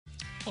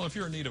Well, if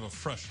you're in need of a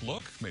fresh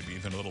look, maybe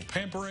even a little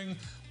pampering,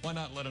 why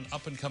not let an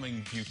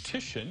up-and-coming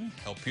beautician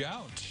help you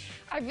out?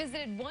 I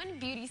visited one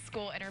beauty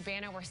school in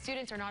Urbana where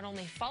students are not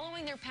only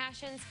following their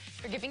passions,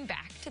 they're giving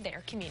back to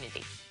their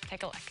community.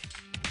 Take a look.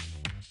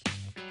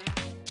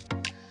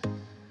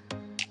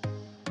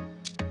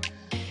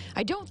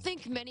 I don't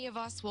think many of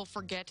us will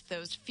forget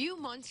those few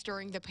months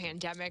during the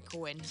pandemic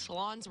when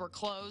salons were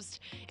closed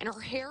and our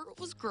hair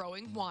was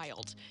growing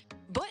wild.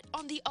 But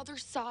on the other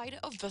side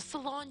of the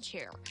salon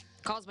chair,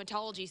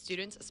 cosmetology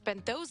students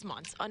spent those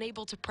months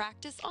unable to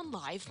practice on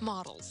live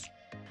models.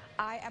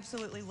 I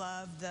absolutely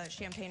love the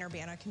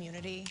Champaign-Urbana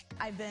community.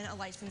 I've been a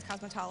licensed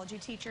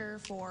cosmetology teacher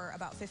for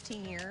about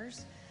 15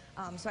 years.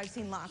 So I've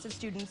seen lots of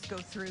students go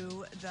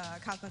through the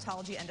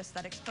cosmetology and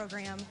aesthetics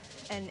program,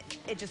 and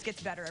it just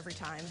gets better every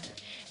time.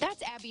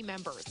 That's Abby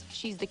Members.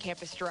 She's the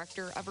campus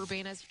director of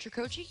Urbana's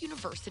Tricoci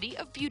University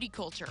of Beauty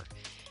Culture.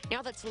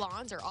 Now that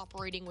salons are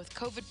operating with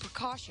COVID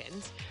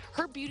precautions,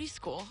 her beauty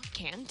school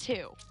can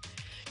too.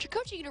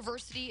 Tricoci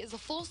University is a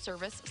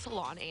full-service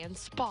salon and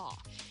spa.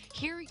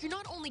 Here, you're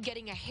not only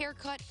getting a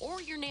haircut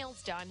or your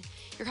nails done,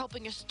 you're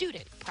helping a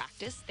student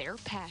practice their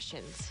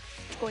passions.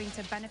 It's going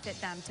to benefit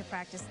them to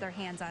practice their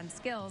hands-on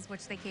skills,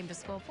 which they came to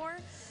school for,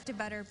 to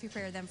better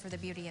prepare them for the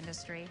beauty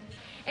industry.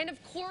 And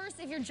of course,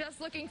 if you're just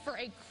looking for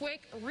a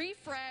quick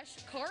refresh,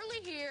 Carly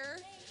here,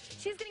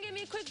 she's gonna give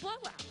me a quick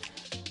blowout.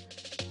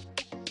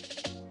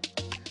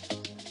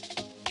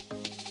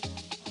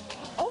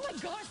 Oh my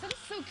gosh, that is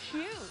so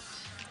cute.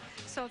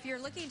 So if you're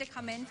looking to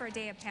come in for a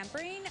day of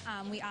pampering,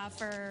 we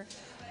offer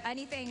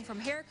anything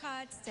from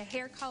haircuts to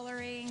hair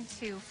coloring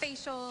to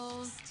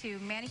facials to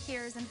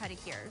manicures and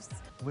pedicures.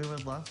 We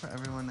would love for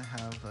everyone to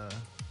have an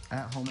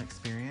at-home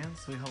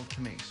experience. We hope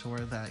to make sure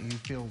that you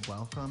feel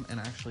welcome and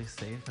actually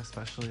safe,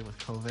 especially with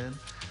COVID.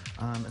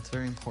 It's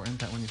very important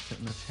that when you sit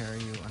in the chair,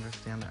 you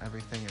understand that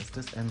everything is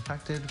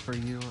disinfected for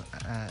you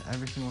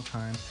every single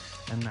time,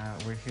 and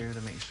that we're here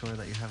to make sure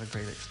that you have a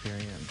great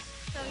experience.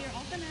 So you're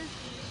all gonna...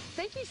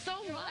 Thank you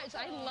so much.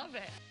 I love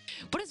it.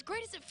 But as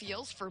great as it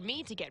feels for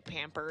me to get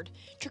pampered,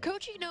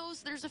 Tricoci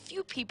knows there's a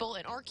few people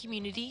in our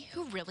community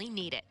who really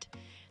need it.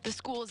 The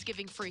school is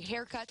giving free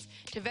haircuts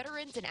to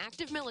veterans and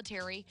active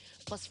military,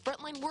 plus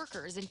frontline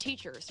workers and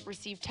teachers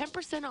receive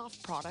 10%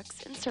 off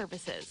products and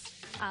services.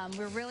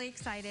 We're really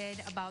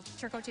excited about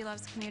Tricoci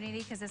Loves Community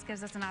because this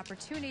gives us an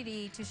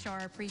opportunity to show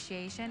our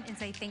appreciation and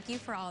say thank you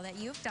for all that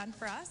you've done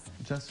for us.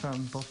 Just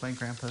from both my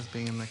grandpas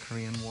being in the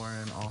Korean War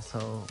and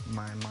also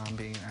my mom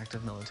being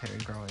active military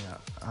growing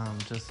up,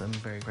 just I'm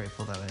very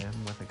grateful that I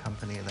am with a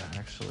company that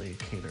actually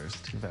caters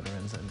to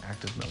veterans and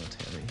active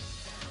military.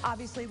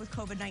 Obviously, with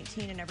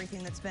COVID-19 and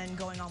everything that's been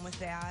going on with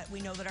that,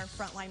 we know that our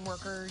frontline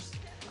workers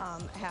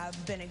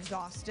have been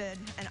exhausted,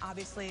 and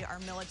obviously our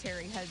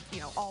military has,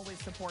 always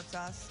supports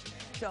us.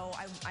 So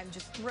I'm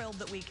just thrilled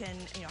that we can,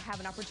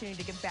 have an opportunity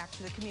to give back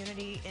to the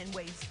community in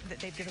ways that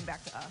they've given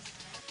back to us.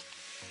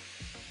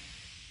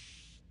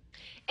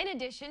 In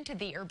addition to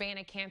the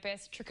Urbana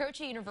campus,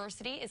 Tricoci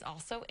University is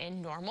also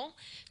in Normal.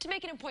 To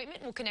make an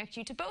appointment, we'll connect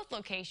you to both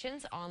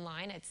locations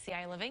online at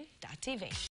CILiving.tv.